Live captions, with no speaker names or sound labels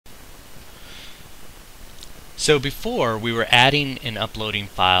So before, we were adding and uploading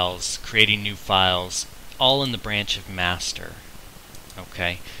files, creating new files, all in the branch of master.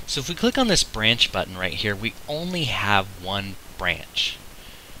 Okay, so if we click on this branch button right here, we only have one branch.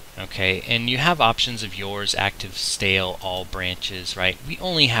 Okay, and you have options of yours, active, stale, all branches, right? We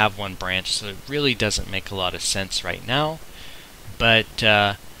only have one branch, so it really doesn't make a lot of sense right now. But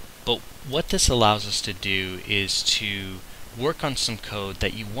what this allows us to do is to work on some code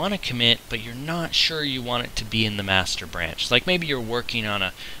that you want to commit, but you're not sure you want it to be in the master branch. Like maybe you're working on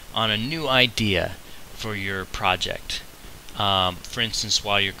a new idea for your project. For instance,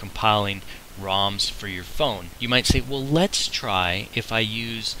 while you're compiling ROMs for your phone, you might say, well, let's try if I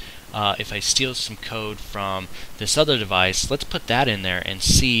steal some code from this other device, let's put that in there and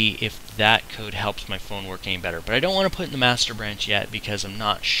see if that code helps my phone work any better. But I don't want to put it in the master branch yet because I'm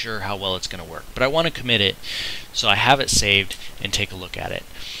not sure how well it's going to work. But I want to commit it, so I have it saved and take a look at it.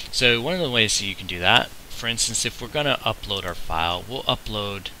 So one of the ways that you can do that, for instance, if we're going to upload our file, we'll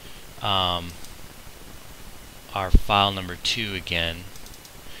upload our file number 2 again,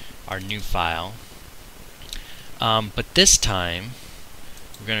 our new file. But this time,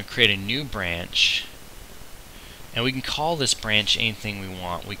 we're going to create a new branch, and we can call this branch anything we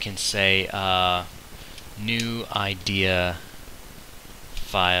want. We can say new idea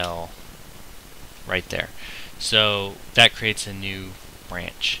file right there. So that creates a new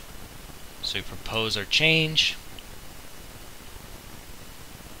branch. So we propose our change.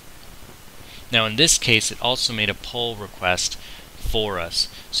 Now in this case, it also made a pull request for us.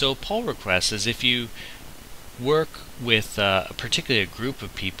 So a pull request is if you work with particularly a group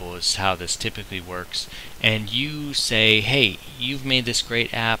of people, is how this typically works, and you say, hey, you've made this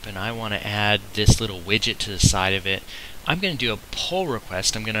great app and I want to add this little widget to the side of it. I'm going to do a pull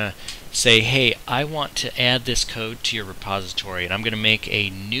request. I'm going to say, hey, I want to add this code to your repository, and I'm going to make a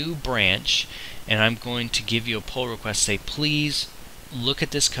new branch, and I'm going to give you a pull request, say, please look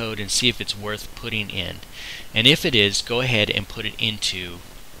at this code and see if it's worth putting in. And if it is, go ahead and put it into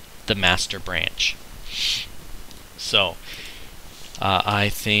the master branch. So I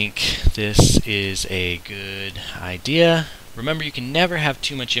think this is a good idea. Remember, you can never have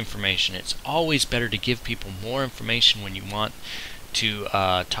too much information. It's always better to give people more information when you want to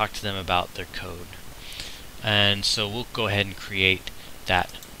talk to them about their code. And so we'll go ahead and create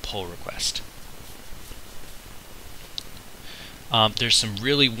that pull request. There's some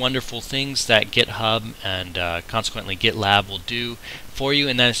really wonderful things that GitHub and consequently GitLab will do for you,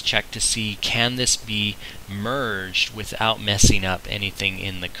 and that is check to see, can this be merged without messing up anything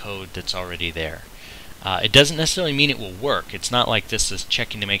in the code that's already there. It doesn't necessarily mean it will work. It's not like this is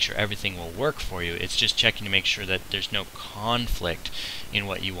checking to make sure everything will work for you. It's just checking to make sure that there's no conflict in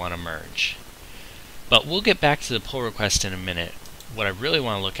what you want to merge. But we'll get back to the pull request in a minute. What I really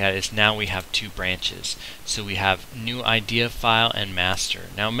want to look at is now we have two branches. So we have new idea file and master.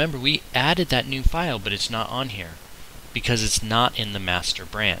 Now remember, we added that new file, but it's not on here because it's not in the master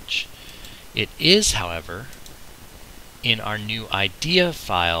branch. It is, however, in our new idea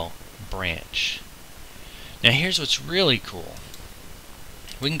file branch. Now here's what's really cool.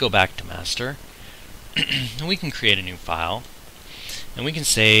 We can go back to master and we can create a new file, and we can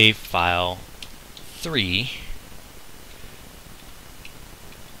say file 3,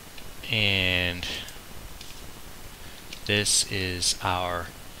 and this is our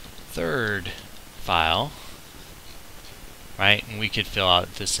third file, right? And we could fill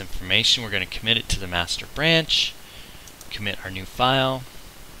out this information. We're going to commit it to the master branch, commit our new file.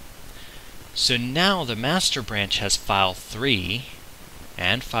 So now the master branch has file 3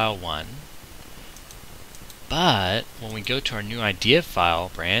 and file 1, but when we go to our new idea file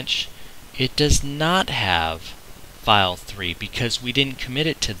branch, it does not have file 3 because we didn't commit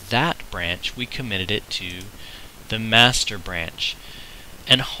it to that branch, we committed it to the master branch.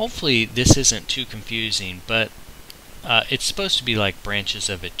 And hopefully this isn't too confusing, but it's supposed to be like branches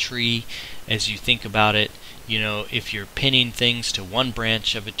of a tree as you think about it. You know, if you're pinning things to one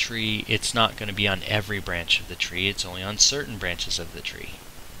branch of a tree, it's not going to be on every branch of the tree, it's only on certain branches of the tree.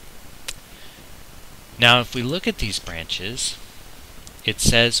 Now if we look at these branches, it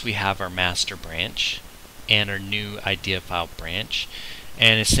says we have our master branch and our new idea file branch,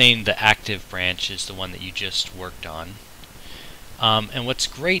 and it's saying the active branch is the one that you just worked on. And what's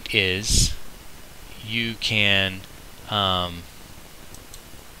great is you can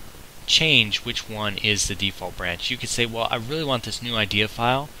change which one is the default branch. You could say, well, I really want this new idea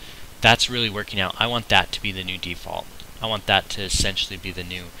file. That's really working out. I want that to be the new default. I want that to essentially be the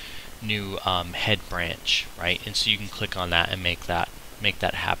new head branch, right? And so you can click on that and make that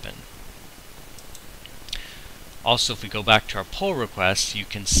happen. Also, if we go back to our pull request, you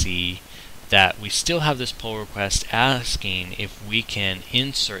can see that we still have this pull request asking if we can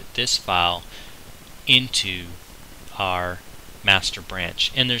insert this file into our master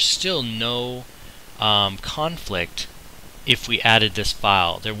branch. And there's still no conflict if we added this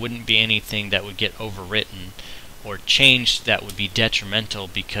file. There wouldn't be anything that would get overwritten or changed that would be detrimental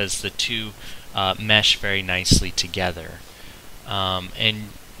because the two mesh very nicely together. And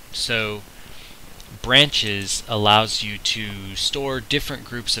so branches allows you to store different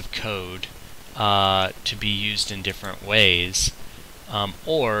groups of code to be used in different ways,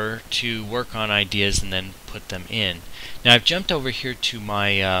 or to work on ideas and then put them in. Now I've jumped over here to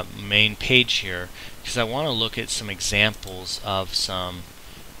my main page here because I want to look at some examples of some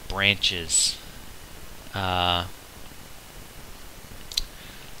branches.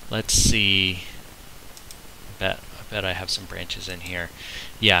 Let's see. I bet I have some branches in here.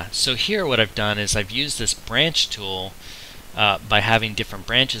 Yeah, so here what I've done is I've used this branch tool by having different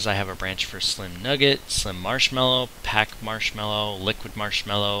branches. I have a branch for Slim Nugget, Slim Marshmallow, Pack Marshmallow, Liquid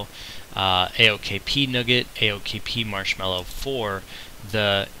Marshmallow, AOKP Nugget, AOKP Marshmallow for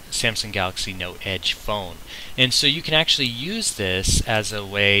the Samsung Galaxy Note Edge phone. And so you can actually use this as a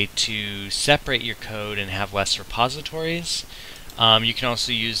way to separate your code and have less repositories. You can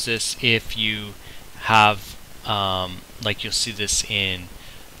also use this if you have, like you'll see this in,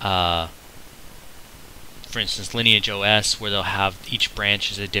 for instance, Lineage OS, where they'll have each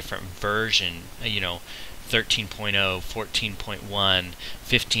branch is a different version, 13.0, 14.1,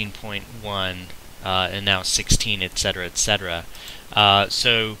 15.1, and now 16, etc., etc.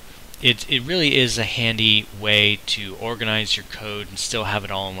 So it really is a handy way to organize your code and still have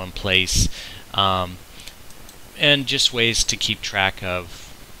it all in one place, and just ways to keep track of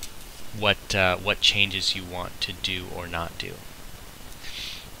what changes you want to do or not do.